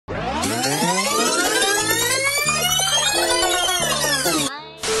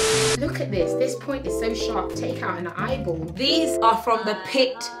at this. This point is so sharp, take out an eyeball. These are from the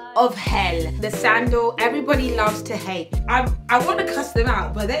pit of hell. The sandal, everybody loves to hate. I want to cuss them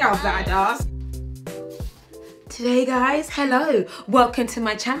out, but they are badass. Today guys, hello, welcome to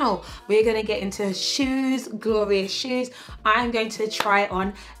my channel. We're gonna get into shoes, glorious shoes. I'm going to try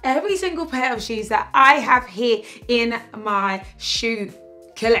on every single pair of shoes that I have here in my shoe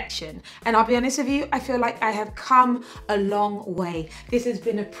collection. And I'll be honest with you, I feel like I have come a long way. This has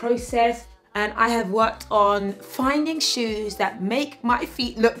been a process and I have worked on finding shoes that make my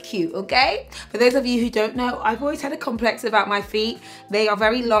feet look cute, okay? For those of you who don't know, I've always had a complex about my feet. They are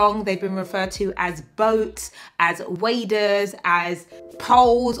very long. They've been referred to as boats, as waders, as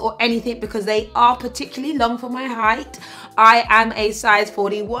poles or anything because they are particularly long for my height. I am a size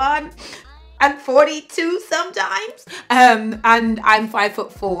 41. And 42 sometimes, and I'm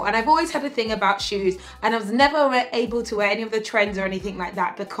 5'4", and I've always had a thing about shoes, and I was never able to wear any of the trends or anything like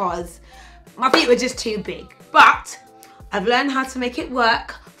that because my feet were just too big. But I've learned how to make it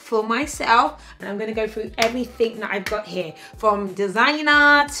work for myself, and I'm gonna go through everything that I've got here, from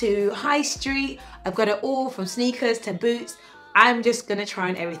designer to high street. I've got it all, from sneakers to boots. I'm just gonna try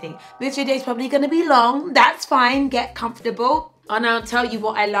on everything. This video is probably gonna be long, that's fine, get comfortable. And I'll tell you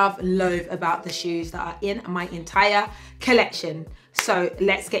what I loathe about the shoes that are in my entire collection. So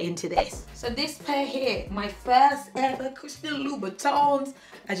let's get into this. So this pair here, my first ever Christian Louboutins.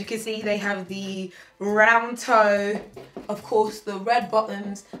 As you can see, they have the round toe, of course the red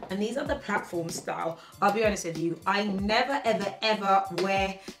bottoms, and these are the platform style. I'll be honest with you, I never ever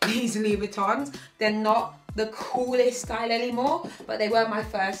wear these Louboutins. They're not the coolest style anymore, but they were my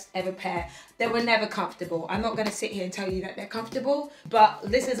first ever pair. They were never comfortable. I'm not gonna sit here and tell you that they're comfortable, but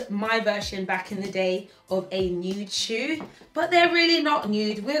this is my version back in the day of a nude shoe, but they're really not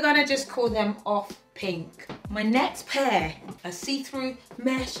nude. We're gonna just call them off pink. My next pair, a see-through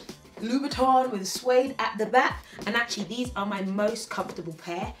mesh Louboutin with suede at the back, and actually these are my most comfortable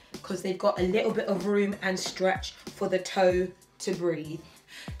pair because they've got a little bit of room and stretch for the toe to breathe.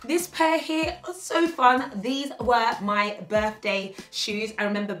 This pair here are so fun. These were my birthday shoes. I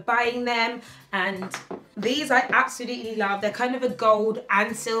remember buying them, and these I absolutely love. They're kind of a gold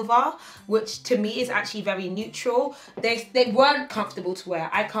and silver, which to me is actually very neutral. They weren't comfortable to wear,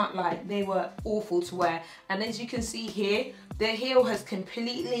 I can't lie. They were awful to wear. And as you can see here, the heel has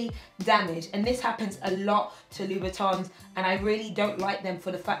completely damaged, and this happens a lot to Louboutins, and I really don't like them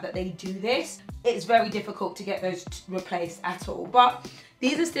for the fact that they do this. It's very difficult to get those replaced at all, but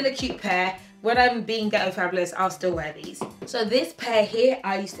these are still a cute pair. When I'm being ghetto fabulous, I'll still wear these. So this pair here,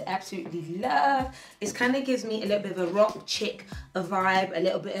 I used to absolutely love. It kind of gives me a little bit of a rock chick vibe, a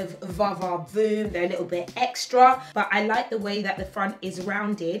little bit of va-va boom. They're a little bit extra, but I like the way that the front is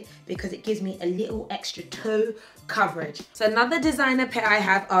rounded because it gives me a little extra toe coverage. So another designer pair I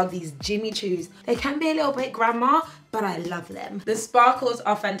have are these Jimmy Choos. They can be a little bit grandma, but I love them. The sparkles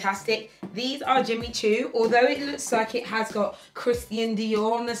are fantastic. These are Jimmy Choo, although it looks like it has got Christian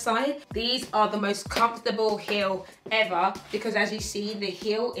Dior on the side. These are the most comfortable heel ever because as you see, the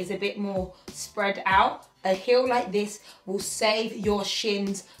heel is a bit more spread out. A heel like this will save your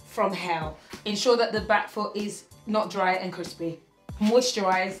shins from hell. Ensure that the back foot is not dry and crispy.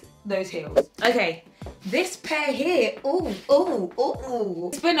 Moisturize those heels. Okay, this pair here, ooh.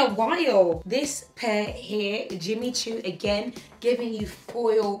 It's been a while. This pair here, Jimmy Choo, again, giving you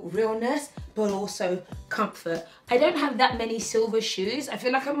foil realness, but also comfort. I don't have that many silver shoes. I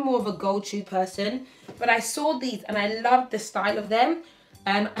feel like I'm more of a gold shoe person, but I saw these and I loved the style of them,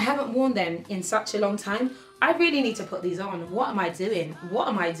 and I haven't worn them in such a long time. I really need to put these on. What am I doing? What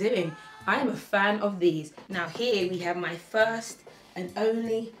am I doing? I am a fan of these. Now here we have my first and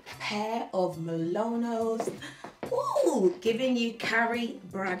only pair of Milonos. Ooh, giving you Carrie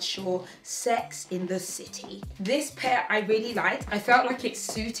Bradshaw Sex in the City. This pair I really liked. I felt like it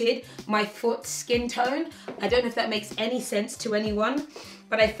suited my foot skin tone. I don't know if that makes any sense to anyone,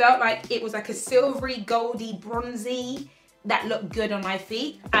 but I felt like it was like a silvery, goldy, bronzy that looked good on my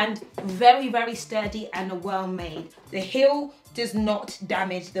feet, and very sturdy and well made. The heel does not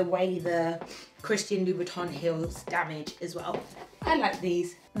damage the way the Christian Louboutin heels damage as well. I like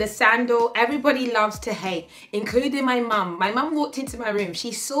these. The sandal, everybody loves to hate, including my mum. My mum walked into my room,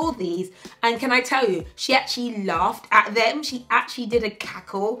 she saw these, and can I tell you, she actually laughed at them. She actually did a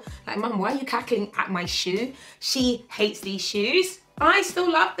cackle. Like, Mum, why are you cackling at my shoe? She hates these shoes. I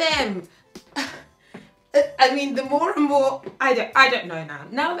still love them. I mean, the more and more, I don't know now.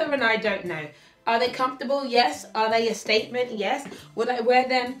 Now they're an I don't know. Are they comfortable? Yes. Are they a statement? Yes. Would I wear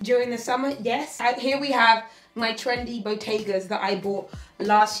them during the summer? Yes. Here we have my trendy Bottegas that I bought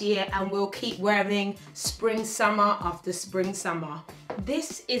last year and will keep wearing spring, summer after spring, summer.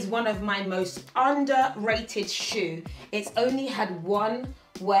 This is one of my most underrated shoe. It's only had one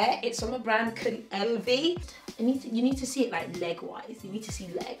wear. It's from a brand called LV. You need to see it like leg-wise. You need to see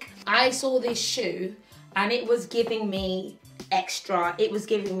leg. I saw this shoe and it was giving me extra. It was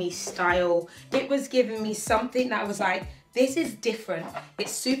giving me style. It was giving me something that was like, this is different.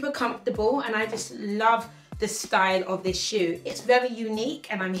 It's super comfortable and I just love the style of this shoe. It's very unique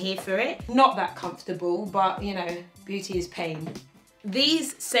and I'm here for it. Not that comfortable, but you know, beauty is pain.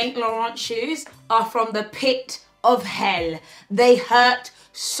 These Saint Laurent shoes are from the pit of hell. They hurt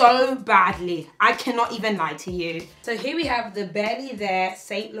so badly. I cannot even lie to you. So here we have the Barely There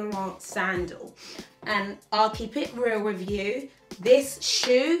Saint Laurent sandal. And I'll keep it real with you. This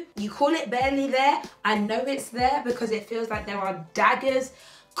shoe, you call it barely there. I know it's there because it feels like there are daggers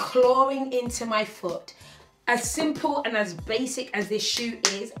clawing into my foot. As simple and as basic as this shoe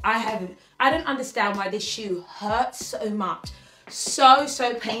is, I don't understand why this shoe hurts so much. So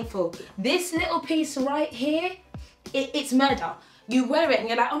painful. This little piece right here, it's murder. You wear it and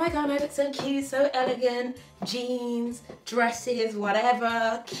you're like, oh my God, I look so cute, so elegant. Jeans, dresses,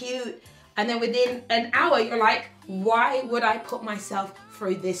 whatever, cute. And then within an hour, you're like, why would I put myself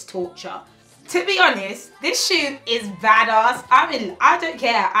through this torture? To be honest, this shoe is badass. I don't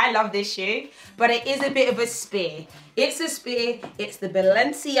care. I love this shoe, but it is a bit of a spear. It's a spear. It's the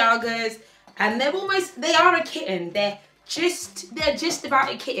Balenciagas, and they are a kitten. They're just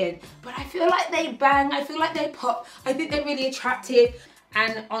about a kitten, but I feel like they bang. I feel like they pop. I think they're really attractive.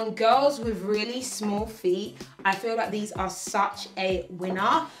 And on girls with really small feet, I feel like these are such a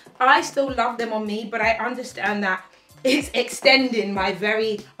winner. I still love them on me, but I understand that it's extending my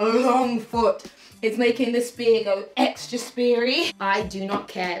very long foot. It's making the spear go extra speary. I do not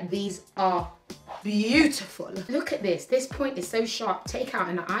care. These are beautiful. Look at this. This point is so sharp. Take out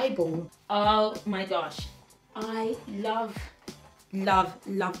an eyeball. Oh my gosh. I love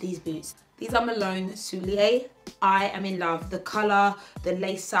these boots. These are Malone Soulier. I am in love. The color, the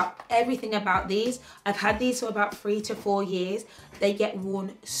lace up, everything about these. I've had these for about 3 to 4 years. They get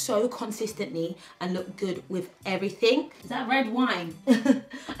worn so consistently and look good with everything. Is that red wine? I feel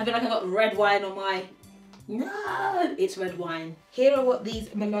like I got red wine on my... No, it's red wine. Here are what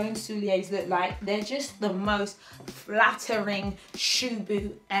these Malone Souliers look like. They're just the most flattering shoe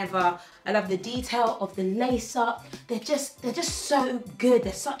boot ever. I love the detail of the lace up. They're just so good.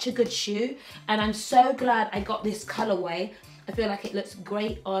 They're such a good shoe. And I'm so glad I got this colorway. I feel like it looks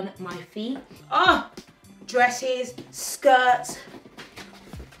great on my feet. Oh, dresses, skirts,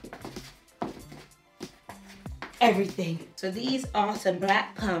 everything. So these are some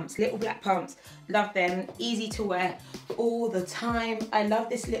black pumps, little black pumps. Love them, easy to wear all the time. I love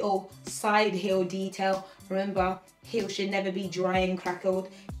this little side heel detail. Remember, heels should never be dry and crackled.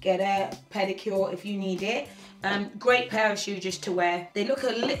 Get a pedicure if you need it. Great pair of shoes just to wear. They look a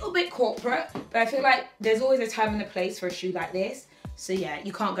little bit corporate, but I feel like there's always a time and a place for a shoe like this. So yeah,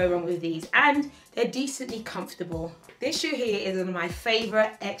 you can't go wrong with these. And they're decently comfortable. This shoe here is one of my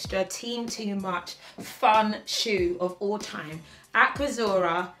favorite extra Team Too Much fun shoe of all time.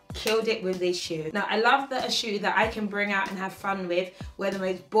 Aquazora killed it with this shoe. Now I love that a shoe that I can bring out and have fun with, wear the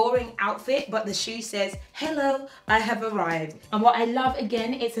most boring outfit, but the shoe says, hello, I have arrived. And what I love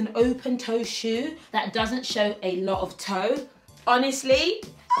again, it's an open toe shoe that doesn't show a lot of toe. Honestly,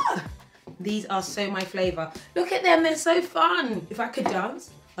 these are so my flavor. Look at them, they're so fun. If I could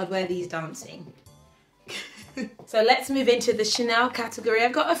dance, I'd wear these dancing. So let's move into the Chanel category.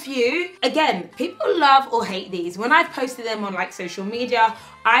 I've got a few. Again, people love or hate these. When I've posted them on like social media,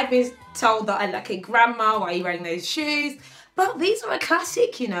 I've been told that I'm like a grandma, why are you wearing those shoes? But these are a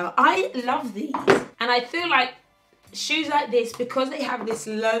classic, you know. I love these. And I feel like shoes like this, because they have this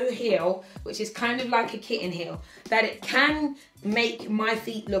low heel, which is kind of like a kitten heel, that it can make my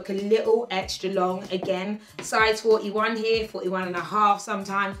feet look a little extra long. Again, size 41 here, 41 and a half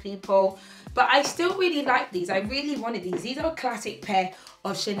sometimes, people. But I still really like these. I really wanted these. These are a classic pair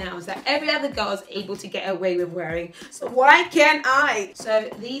of Chanel's that every other girl is able to get away with wearing. So why can't I? So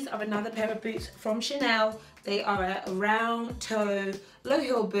these are another pair of boots from Chanel. They are a round toe, low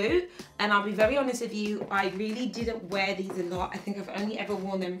heel boot. And I'll be very honest with you, I really didn't wear these a lot. I think I've only ever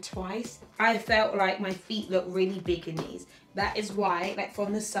worn them twice. I felt like my feet look really big in these. That is why, like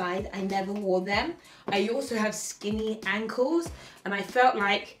from the side, I never wore them. I also have skinny ankles and I felt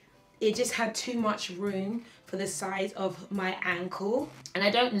like it just had too much room for the size of my ankle. And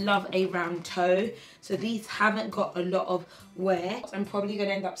I don't love a round toe, so these haven't got a lot of wear. I'm probably gonna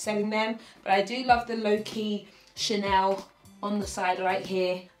end up selling them, but I do love the low-key Chanel on the side right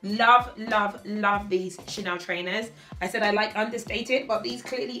here. Love, love, love these Chanel trainers. I said I like understated, but these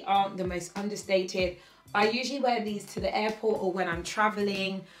clearly aren't the most understated. I usually wear these to the airport or when I'm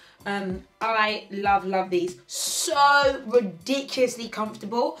traveling. I love these. So ridiculously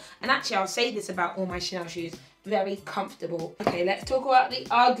comfortable. And actually, I'll say this about all my Chanel shoes. Very comfortable. Okay, let's talk about the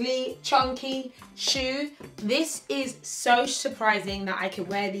ugly, chunky shoe. This is so surprising that I can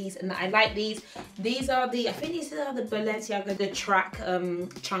wear these and that I like these. These are the, I think these are the Balenciaga, the track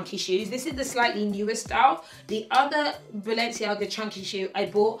chunky shoes. This is the slightly newer style. The other Balenciaga chunky shoe I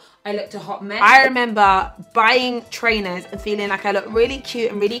bought, I looked a hot mess. I remember buying trainers and feeling like I looked really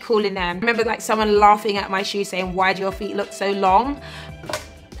cute and really cool in them. I remember like someone laughing at my shoes saying, why do your feet look so long?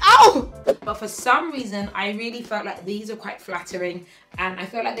 Oh! But for some reason, I really felt like these are quite flattering and I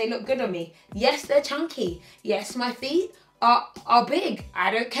feel like they look good on me. Yes, they're chunky. Yes, my feet are big. I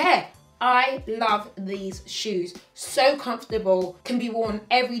don't care. I love these shoes. So comfortable, can be worn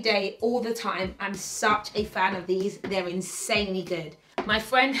every day, all the time. I'm such a fan of these. They're insanely good. My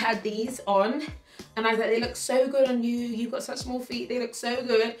friend had these on and I was like, they look so good on you. You've got such small feet, they look so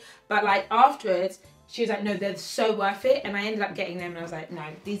good. But like afterwards, she was like, no, they're so worth it. And I ended up getting them and I was like, no,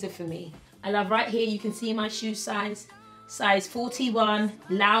 these are for me. I love right here, you can see my shoe size. Size 41,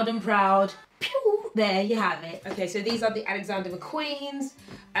 loud and proud. Pew, there you have it. Okay, so these are the Alexander McQueens.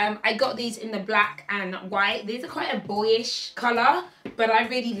 I got these in the black and white. These are quite a boyish color, but I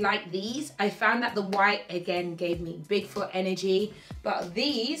really like these. I found that the white, again, gave me big foot energy. But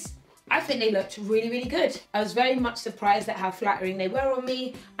these, I think they looked really, really good. I was very much surprised at how flattering they were on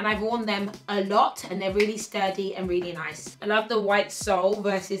me, and I've worn them a lot and they're really sturdy and really nice. I love the white sole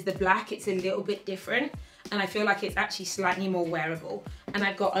versus the black. It's a little bit different and I feel like it's actually slightly more wearable. And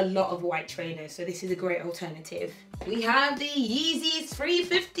I've got a lot of white trainers, so this is a great alternative. We have the Yeezys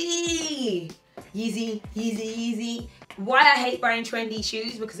 350. Yeezy, Yeezy, Yeezy. Why I hate buying trendy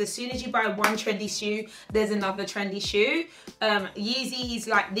shoes, because as soon as you buy one trendy shoe, there's another trendy shoe. Yeezys,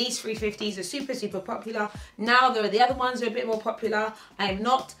 like these 350s are super, super popular. Now the other ones are a bit more popular. I'm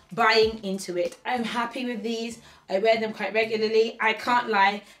not buying into it. I'm happy with these. I wear them quite regularly. I can't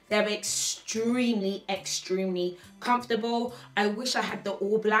lie, they're extremely, extremely comfortable. I wish I had the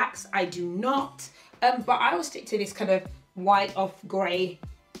all blacks. I do not. But I will stick to this kind of white off grey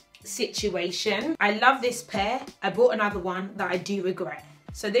situation. I love this pair. I bought another one that I do regret.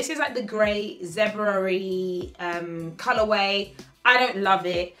 So this is like the grey zebra-y colorway. I don't love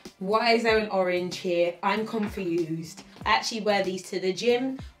it. Why is there an orange here? I'm confused. I actually wear these to the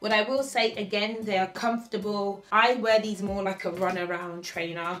gym. What I will say again, they are comfortable. I wear these more like a run around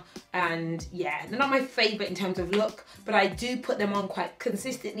trainer, and yeah, they're not my favorite in terms of look, but I do put them on quite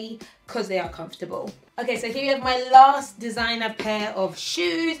consistently because they are comfortable. Okay, so here we have my last designer pair of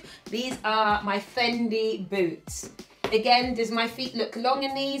shoes. These are my Fendi boots. Again, does my feet look long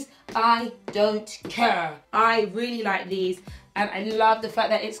in these? I don't care. I really like these, and I love the fact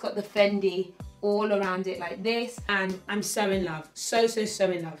that it's got the Fendi all around it like this, and I'm so in love. So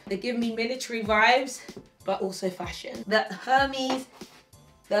in love. They give me military vibes, but also fashion. The Hermes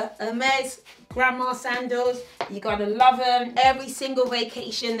grandma sandals, you gotta love them. Every single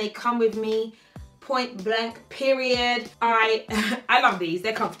vacation they come with me, point blank, period. I love these,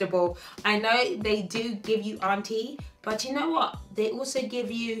 they're comfortable. I know they do give you auntie, but you know what? They also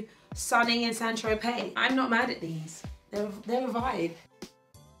give you sunning in Saint-Tropez. I'm not mad at these. They're a vibe.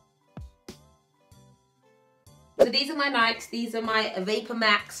 So these are my Nikes. These are my Vapor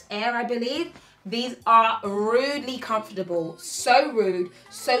Max Air, I believe. These are rudely comfortable. So rude,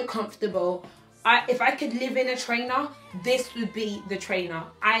 so comfortable. If I could live in a trainer, this would be the trainer.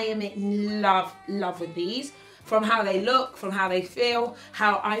 I am in love with these. From how they look, from how they feel,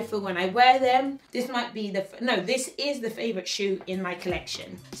 how I feel when I wear them. This might be this is the favorite shoe in my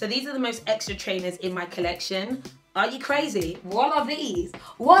collection. So these are the most extra trainers in my collection. Are you crazy? What are these?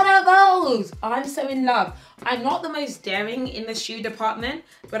 What are those? I'm so in love. I'm not the most daring in the shoe department,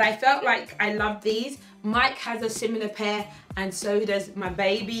 but I felt like I love these. Mike has a similar pair, and so does my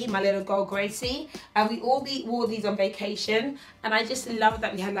baby, my little girl Gracie. And we all wore these on vacation, and I just love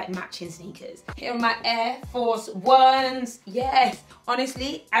that we had like matching sneakers. Here are my Air Force Ones. Yes,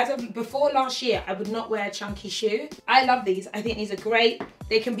 honestly, as of before last year, I would not wear a chunky shoe. I love these. I think these are great.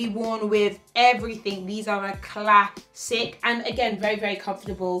 They can be worn with everything. These are a classic, and again, very, very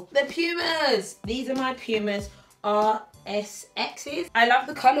comfortable. The Pumas. These are my Pumas RSXs. I love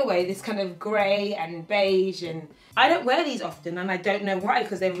the colorway, this kind of gray and beige, and I don't wear these often, and I don't know why,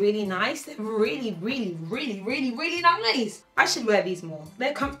 because they're really nice. They're really, really, really, really, really nice. I should wear these more.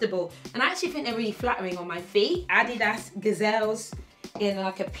 They're comfortable, and I actually think they're really flattering on my feet. Adidas Gazelles in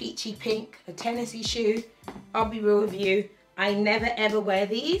like a peachy pink, a Tennessee shoe. I'll be real with you. I never ever wear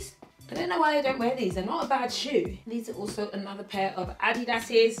these. I don't know why I don't wear these. They're not a bad shoe. These are also another pair of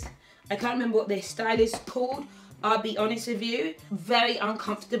Adidas's. I can't remember what their style is called. I'll be honest with you. Very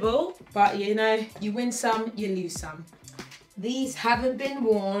uncomfortable, but you know, you win some, you lose some. These haven't been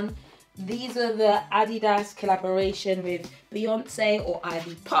worn. These are the Adidas collaboration with Beyonce or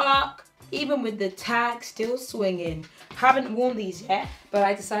Ivy Park. Even with the tag still swinging. Haven't worn these yet, but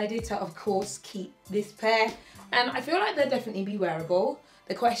I decided to, of course, keep this pair. And I feel like they'll definitely be wearable.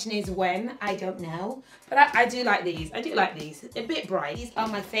 The question is when, I don't know. But I do like these, I do like these. A bit bright. These are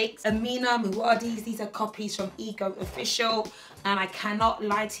my fakes, Amina Muaddi's. These are copies from Ego Official. And I cannot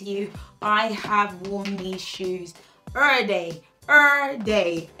lie to you, I have worn these shoes every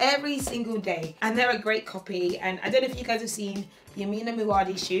single day. And they're a great copy. And I don't know if you guys have seen the Amina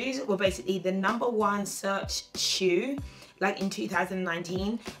Muaddi shoes were basically the #1 search shoe, like in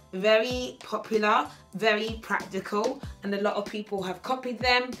 2019. Very popular, very practical, and a lot of people have copied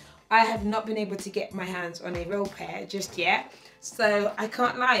them. I have not been able to get my hands on a real pair just yet. So I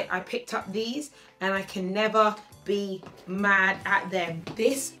can't lie, I picked up these and I can never be mad at them.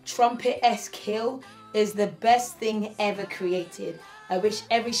 This trumpet-esque heel is the best thing ever created. I wish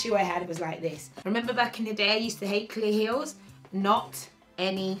every shoe I had was like this. Remember back in the day I used to hate clear heels? Not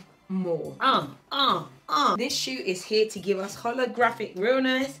anymore. This shoe is here to give us holographic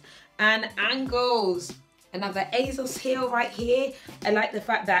realness and angles. Another ASOS heel right here. I like the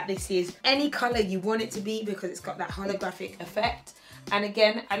fact that this is any color you want it to be because it's got that holographic effect. And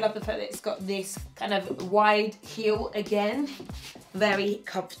again, I love the fact that it's got this kind of wide heel again. Very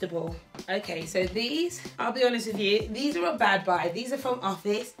comfortable. Okay, so these, I'll be honest with you, these are a bad buy. These are from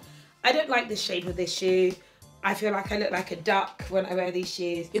Office. I don't like the shape of this shoe. I feel like I look like a duck when I wear these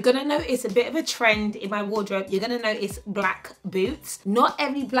shoes. You're gonna notice a bit of a trend in my wardrobe. You're gonna notice black boots. Not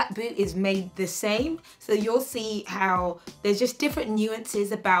every black boot is made the same. So you'll see how there's just different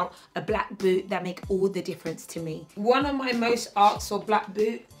nuances about a black boot that make all the difference to me. One of my most asked for black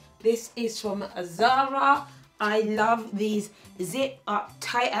boot, this is from Zara. I love these zip up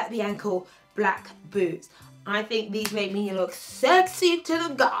tight at the ankle black boots. I think these make me look sexy to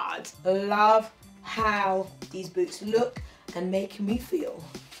the gods. Love how these boots look and make me feel.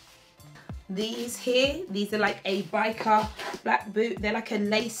 These here, these are like a biker black boot. They're like a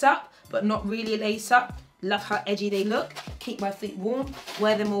lace up, but not really a lace up. Love how edgy they look. Keep my feet warm,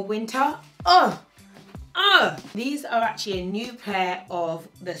 wear them all winter. These are actually a new pair of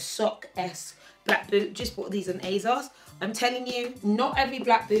the sock-esque black boot. Just bought these on ASOS. I'm telling you, not every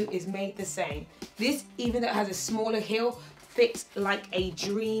black boot is made the same. This, even though it has a smaller heel, fits like a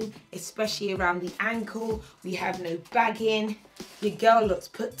dream, especially around the ankle. We have no bagging. Your girl looks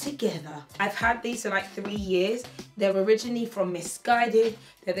put together. I've had these for like 3 years. They're originally from Misguided.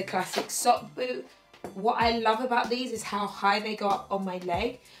 They're the classic sock boot. What I love about these is how high they go up on my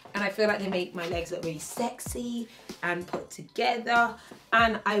leg, and I feel like they make my legs look really sexy and put together,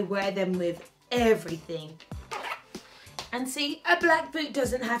 and I wear them with everything. And see, a black boot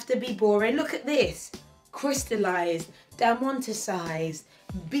doesn't have to be boring. Look at this. Crystallized, diamanticized,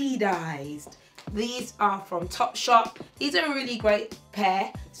 beadized. These are from Topshop. These are a really great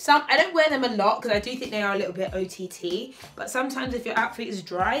pair. I don't wear them a lot because I do think they are a little bit OTT, but sometimes if your outfit is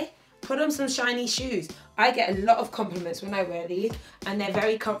dry, put on some shiny shoes. I get a lot of compliments when I wear these, and they're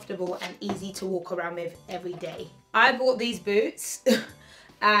very comfortable and easy to walk around with every day. I bought these boots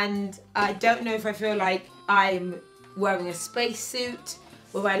and I don't know if I feel like I'm wearing a spacesuit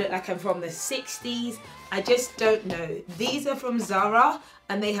or I look like I'm from the 60s. I just don't know. These are from Zara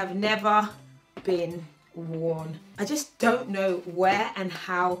and they have never been worn. I just don't know where and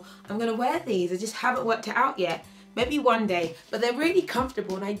how I'm gonna wear these. I just haven't worked it out yet. Maybe one day, but they're really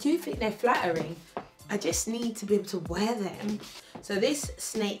comfortable and I do think they're flattering. I just need to be able to wear them. So this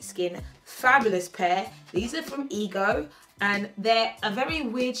snakeskin, fabulous pair. These are from Ego and they're a very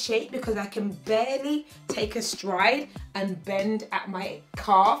weird shape because I can barely take a stride and bend at my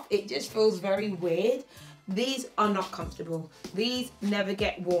calf. It just feels very weird. These are not comfortable. These never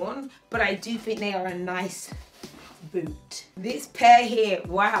get worn, but I do think they are a nice boot. This pair here,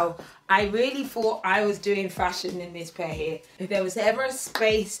 wow. I really thought I was doing fashion in this pair here. If there was ever a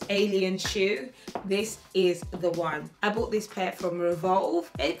space alien shoe, this is the one. I bought this pair from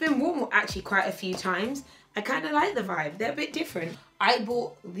Revolve. It's been worn actually quite a few times. I kind of like the vibe. They're a bit different. I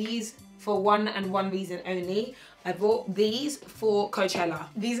bought these for one and one reason only. I bought these for Coachella.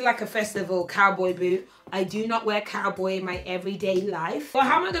 These are like a festival cowboy boot. I do not wear cowboy in my everyday life. Well,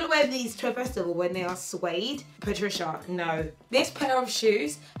 how am I gonna wear these to a festival when they are suede? Patricia, no. This pair of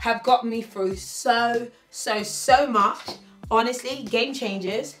shoes have got me through so much. Honestly, game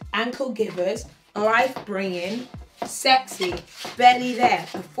changers, ankle givers, life bringing, sexy, belly there,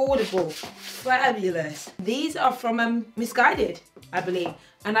 affordable, fabulous. These are from Misguided, I believe.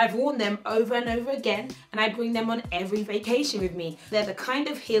 And I've worn them over and over again, and I bring them on every vacation with me. They're the kind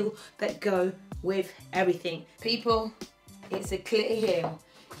of heel that go with everything. People, it's a clear heel.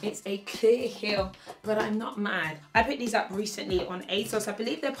 It's a clear heel, but I'm not mad. I picked these up recently on ASOS. I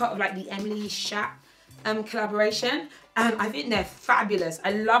believe they're part of like the Emily Schaap collaboration. I think they're fabulous.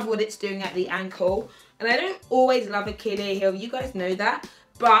 I love what it's doing at the ankle. And I don't always love a clear heel, you guys know that.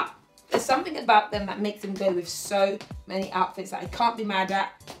 But there's something about them that makes them go with so many outfits that I can't be mad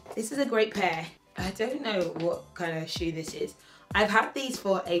at. This is a great pair. I don't know what kind of shoe this is. I've had these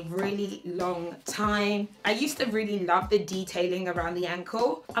for a really long time. I used to really love the detailing around the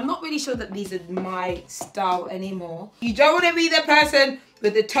ankle. I'm not really sure that these are my style anymore. You don't want to be the person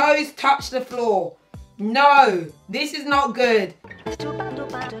with the toes touch the floor. No, this is not good.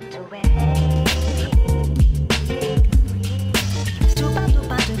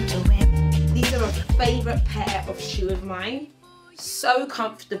 These are a favorite pair of shoe of mine. So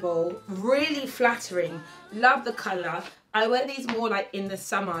comfortable, really flattering. Love the color. I wear these more like in the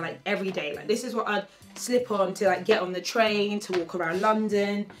summer, like every day. Like this is what I'd slip on to like get on the train, to walk around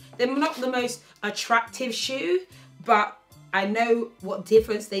London. They're not the most attractive shoe, but I know what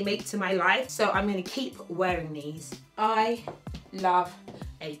difference they make to my life. So I'm gonna keep wearing these. I love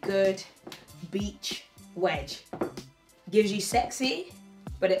a good beach wedge. Gives you sexy,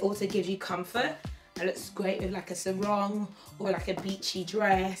 but it also gives you comfort. It looks great with like a sarong or like a beachy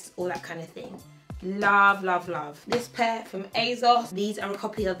dress or that kind of thing. Love, love, love. This pair from ASOS. These are a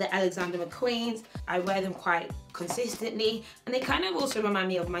copy of the Alexander McQueen's. I wear them quite consistently, and they kind of also remind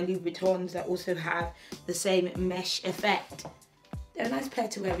me of my Louboutins that also have the same mesh effect. They're a nice pair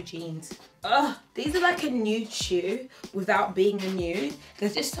to wear with jeans. Ugh, these are like a nude shoe without being a nude.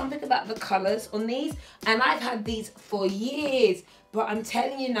 There's just something about the colors on these, and I've had these for years, but I'm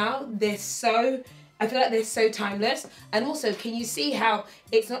telling you now, they're so, I feel like they're so timeless. And also, can you see how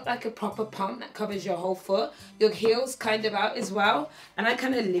it's not like a proper pump that covers your whole foot? Your heel's kind of out as well. And I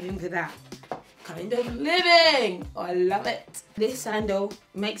kind of living for that. Kind of living. Oh, I love it. This sandal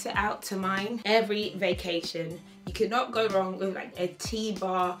makes it out to mine every vacation. You cannot go wrong with like a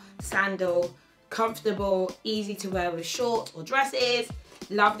T-bar sandal. Comfortable, easy to wear with shorts or dresses.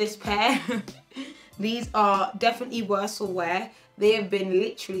 Love this pair. These are definitely versatile wear. They have been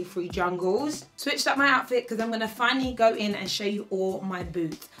literally through jungles. Switched up my outfit because I'm going to finally go in and show you all my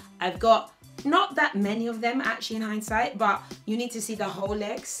boots. I've got not that many of them actually in hindsight, but you need to see the whole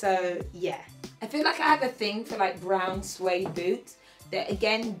leg, so yeah. I feel like I have a thing for like brown suede boots. They're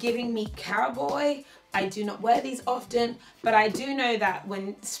again giving me cowboy. I do not wear these often, but I do know that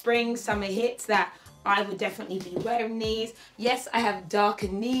when spring, summer hits that I would definitely be wearing these. Yes, I have darker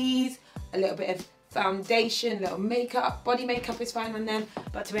knees, a little bit of foundation, little makeup, body makeup is fine on them,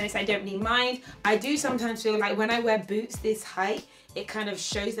 but to be honest, I don't really mind. I do sometimes feel like when I wear boots this height, it kind of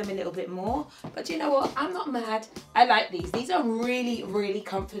shows them a little bit more, but you know what, I'm not mad. I like these. These are really, really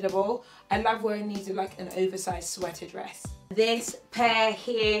comfortable. I love wearing these with like an oversized sweater dress. This pair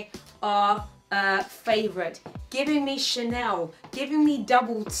here are a favorite, giving me Chanel, giving me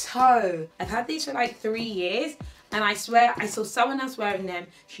double toe. I've had these for like 3 years, and I swear I saw someone else wearing them.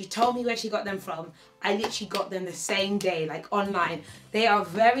 She told me where she got them from. I literally got them the same day, like online. They are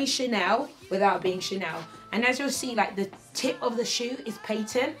very Chanel without being Chanel. And as you'll see, like the tip of the shoe is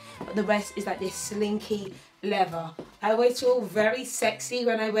patent, but the rest is like this slinky leather. I always feel very sexy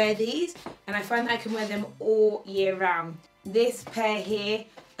when I wear these, and I find that I can wear them all year round. This pair here,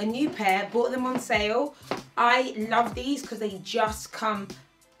 a new pair, bought them on sale. I love these because they just come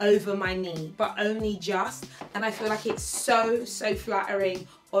over my knee, but only just, and I feel like it's so flattering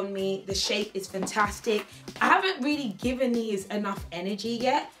on me. The shape is fantastic. I haven't really given these enough energy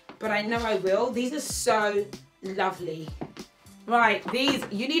yet, but I know I will. These are so lovely. Right, these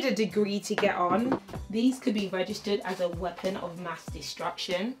you need a degree to get on. These could be registered as a weapon of mass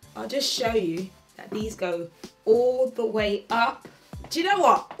destruction. I'll just show you that these go all the way up. Do you know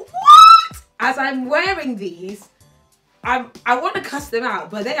what? As I'm wearing these, I want to cuss them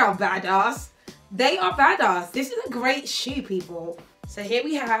out, but they are badass. They are badass. This is a great shoe, people. So here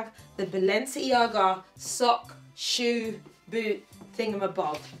we have the Balenciaga sock, shoe, boot,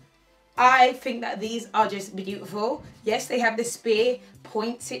 thingamabob. I think that these are just beautiful. Yes, they have the spear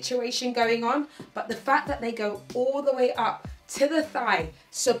point situation going on, but the fact that they go all the way up to the thigh,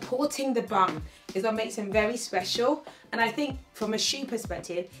 supporting the bum, is what makes them very special. And I think from a shoe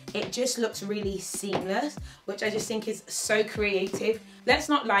perspective, it just looks really seamless, which I just think is so creative. Let's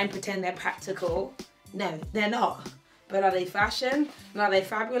not lie and pretend they're practical. No, they're not. But are they fashion? And are they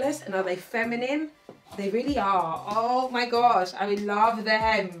fabulous? And are they feminine? They really are. Oh my gosh, I love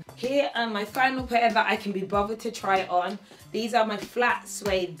them. Here are my final pair that I can be bothered to try on. These are my flat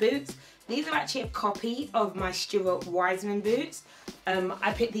suede boots. These are actually a copy of my Stuart Weitzman boots.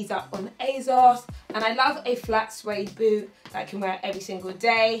 I picked these up on ASOS, and I love a flat suede boot that I can wear every single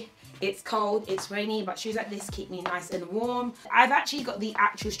day. It's cold, it's rainy, but shoes like this keep me nice and warm. I've actually got the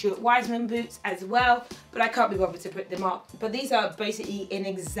actual Stuart Weitzman boots as well, but I can't be bothered to put them up. But these are basically an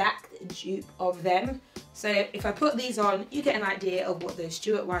exact dupe of them. So if I put these on, you get an idea of what the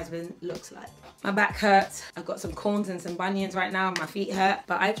Stuart Weitzman looks like. My back hurts. I've got some corns and some bunions right now. My feet hurt,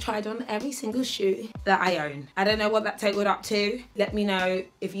 but I've tried on every single shoe that I own. I don't know what that totaled up to. Let me know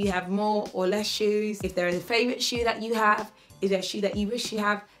if you have more or less shoes. If there is a favorite shoe that you have, is there a shoe that you wish you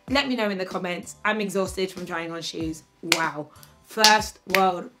have? Let me know in the comments. I'm exhausted from trying on shoes. Wow. First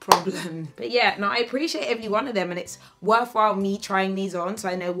world problem. But yeah, no, I appreciate every one of them, and it's worthwhile me trying these on so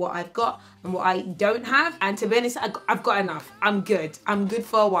I know what I've got and what I don't have. And to be honest, I've got enough. I'm good. I'm good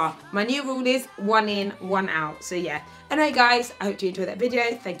for a while. My new rule is 1 in, 1 out. So yeah. Anyway guys, I hope you enjoyed that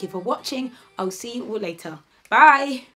video. Thank you for watching. I'll see you all later. Bye.